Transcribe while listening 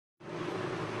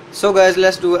So guys,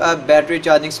 let's do a battery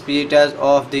charging speed test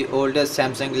of the oldest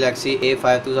Samsung Galaxy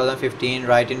A5 2015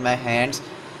 right in my hands.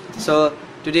 So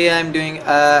today I am doing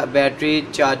a battery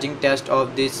charging test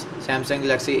of this Samsung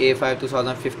Galaxy A5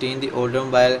 2015, the older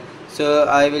mobile. So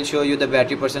I will show you the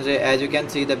battery percentage. As you can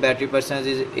see, the battery percentage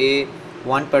is a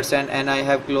 1%, and I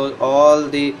have closed all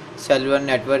the cellular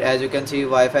network. As you can see,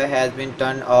 Wi-Fi has been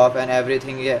turned off and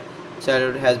everything here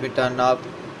cellular has been turned off.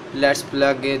 Let's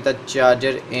plug the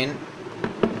charger in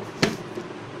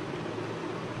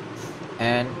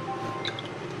and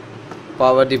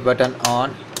power the button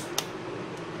on.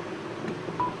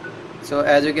 So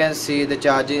as you can see, the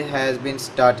charging has been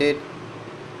started,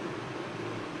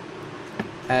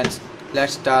 and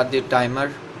let's start the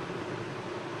timer.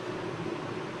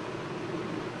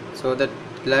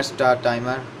 Let's start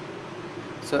timer.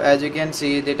 So as you can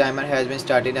see, the timer has been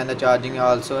started and the charging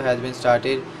also has been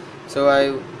started. So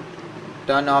I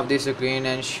turn off the screen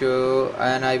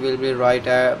and I will be right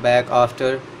back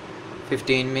after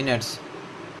 15 minutes.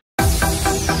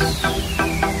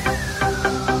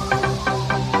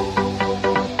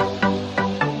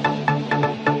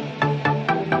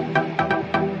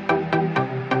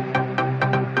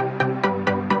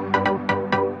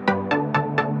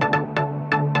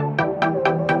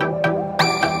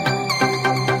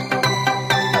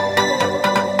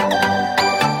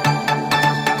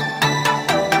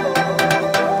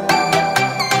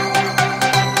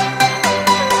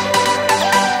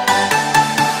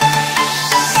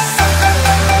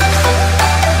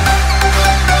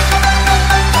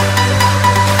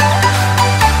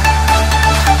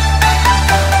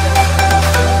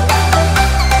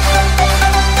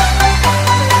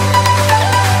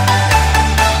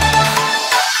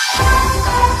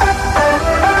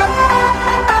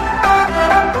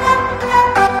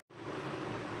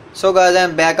 So guys, I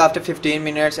am back after 15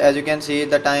 minutes. As you can see,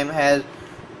 the time has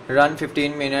run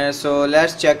 15 minutes. So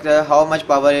let's check how much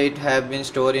power it have been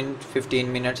stored in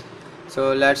 15 minutes.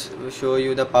 So let's show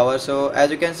you the power. So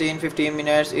as you can see, in 15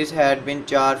 minutes it had been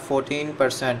charged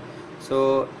 14%.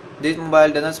 So this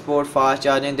mobile doesn't support fast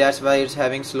charging, that's why it's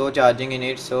having slow charging in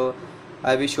it. So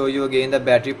I will show you again the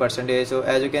battery percentage. So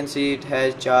as you can see, it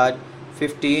has charged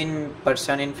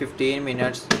 15% in 15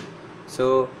 minutes.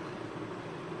 So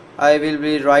I will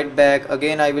be right back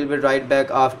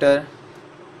after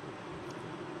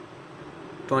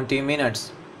 20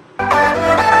 minutes.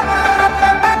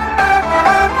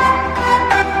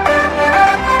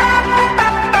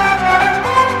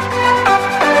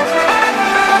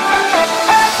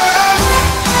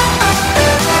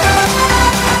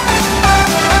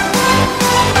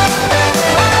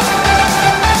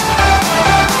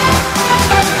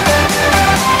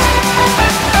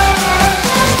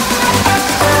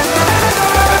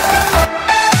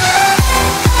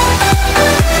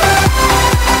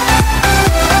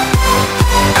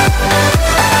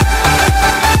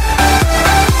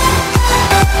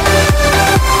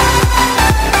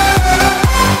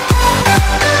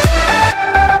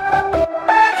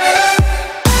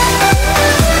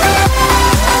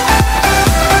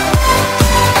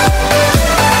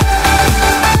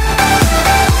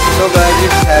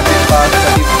 Past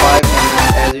 35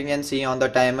 minutes, as you can see on the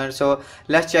timer. So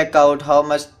let's check out how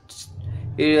much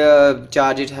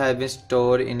charge it has been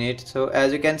stored in it. So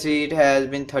as you can see, it has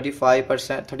been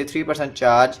 33%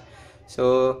 charge.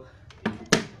 So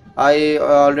I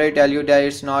already tell you that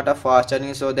it's not a fast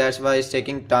charging, so that's why it's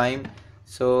taking time.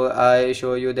 So I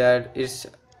show you that it's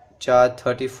charged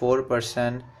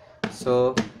 34%.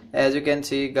 So as you can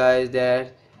see guys,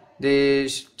 that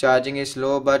this charging is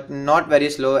slow, but not very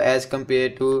slow as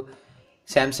compared to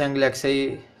Samsung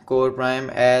Galaxy Core Prime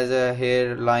as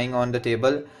here lying on the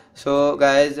table. So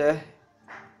guys,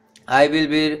 I will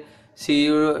be see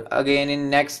you again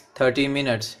in next 30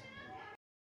 minutes.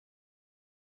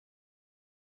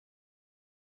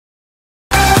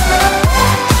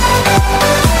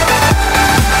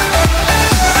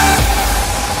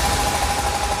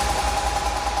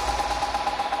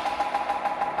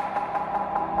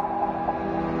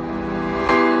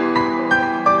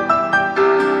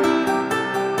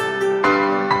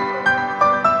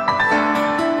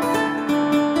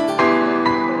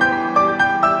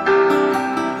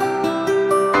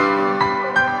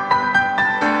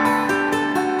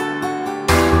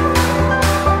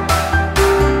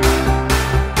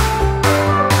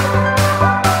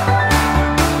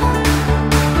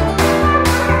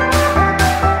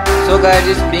 So guys,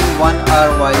 it's been 1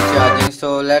 hour while charging.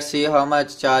 So let's see how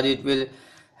much charge it will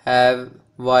have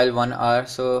while 1 hour.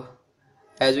 So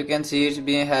as you can see, it's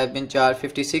have been charged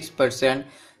 56%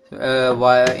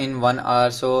 in 1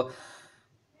 hour. So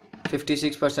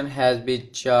 56% has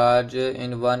been charged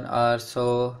in 1 hour,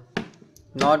 so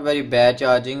not very bad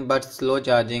charging but slow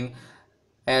charging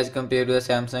as compared to the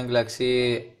Samsung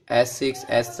Galaxy S6,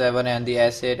 S7 and the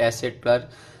S8, S8 Plus.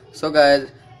 So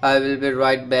guys, I will be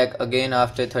right back again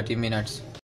after 30 minutes.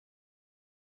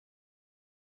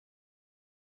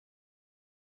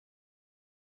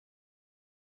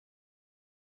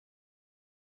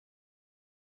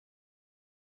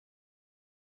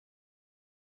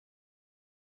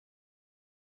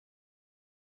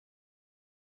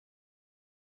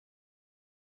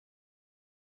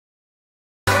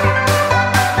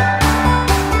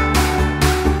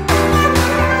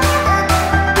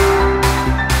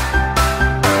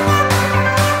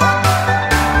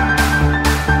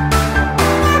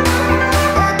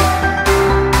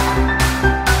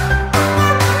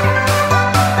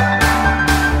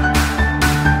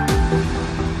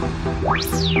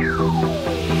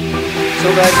 So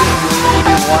guys, it's going to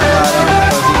be 1 hour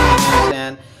and 30 minutes,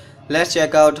 and let's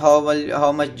check out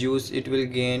how much juice it will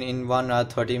gain in 1 hour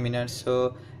 30 minutes.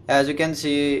 So as you can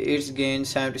see, it's gained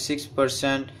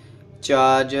 76%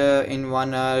 charge in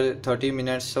 1 hour 30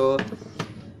 minutes. So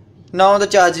now the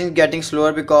charging is getting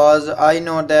slower because I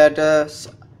know that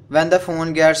when the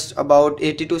phone gets about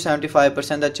 80 to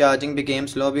 75%, the charging became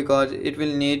slow because it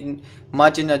will need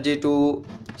much energy to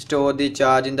store the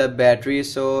charge in the battery.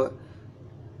 So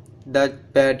the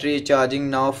battery is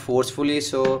charging now forcefully.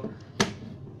 So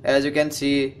as you can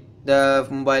see, the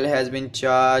mobile has been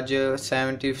charged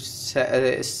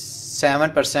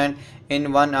 77%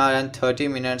 in 1 hour and 30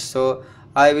 minutes. So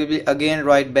I will be again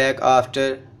right back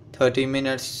after 30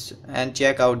 minutes and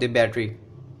check out the battery.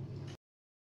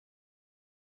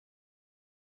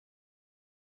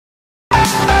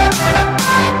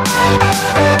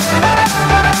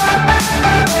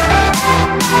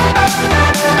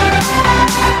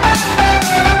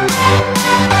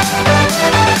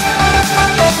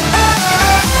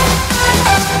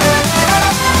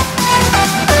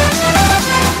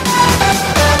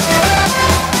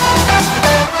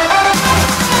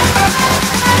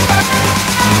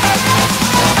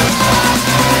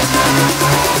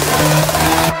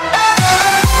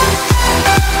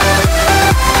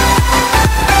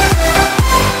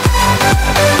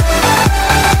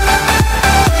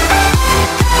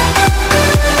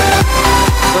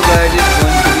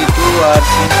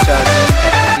 Since charging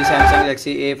the Samsung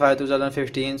Galaxy A5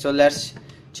 2015. So let's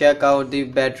check out the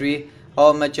battery,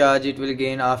 how much charge it will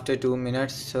gain after 2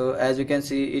 minutes. So as you can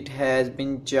see, it has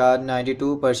been charged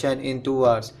 92% in 2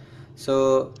 hours.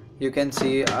 So you can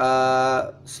see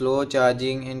slow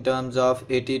charging in terms of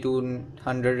 80 to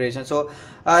 100 ratio. So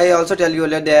I also tell you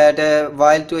earlier that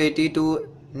while to 80 to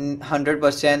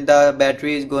 100% the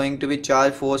battery is going to be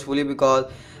charged forcefully because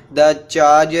the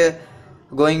charge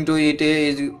going to it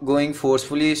is going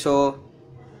forcefully. So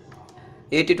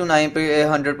 80 to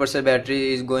 100%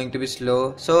 battery is going to be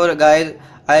slow. So guys,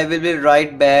 I will be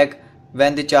right back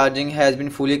when the charging has been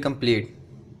fully complete.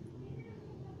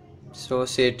 So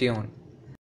stay tuned.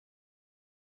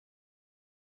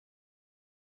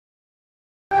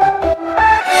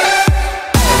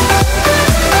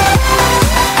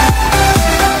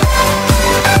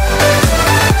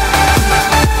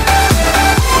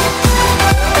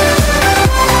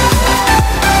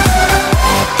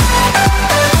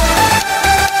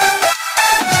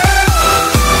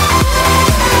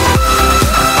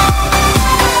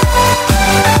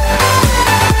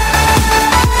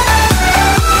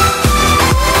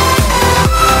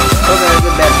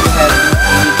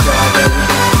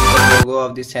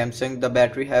 Of the Samsung, the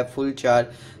battery have full charge,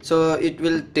 so it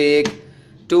will take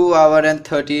 2 hours and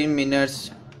 13 minutes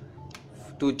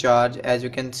to charge. As you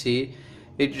can see,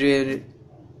 it really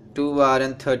 2 hours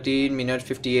and 13 minutes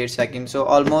 58 seconds, so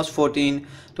almost 2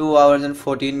 hours and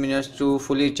 14 minutes to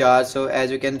fully charge. So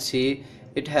as you can see,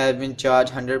 it has been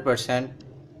charged 100%.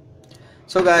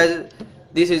 So guys,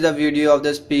 this is the video of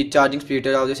the charging speed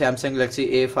of the Samsung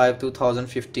Galaxy A5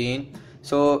 2015.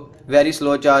 So very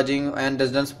slow charging and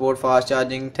doesn't support fast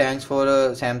charging. Thanks for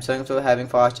Samsung so having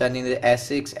fast charging in the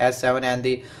S6, S7 and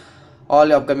the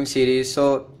all upcoming series.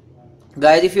 So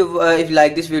guys, if you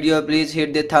like this video, please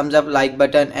hit the thumbs up, like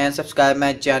button and subscribe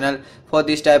my channel for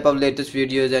this type of latest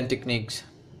videos and techniques.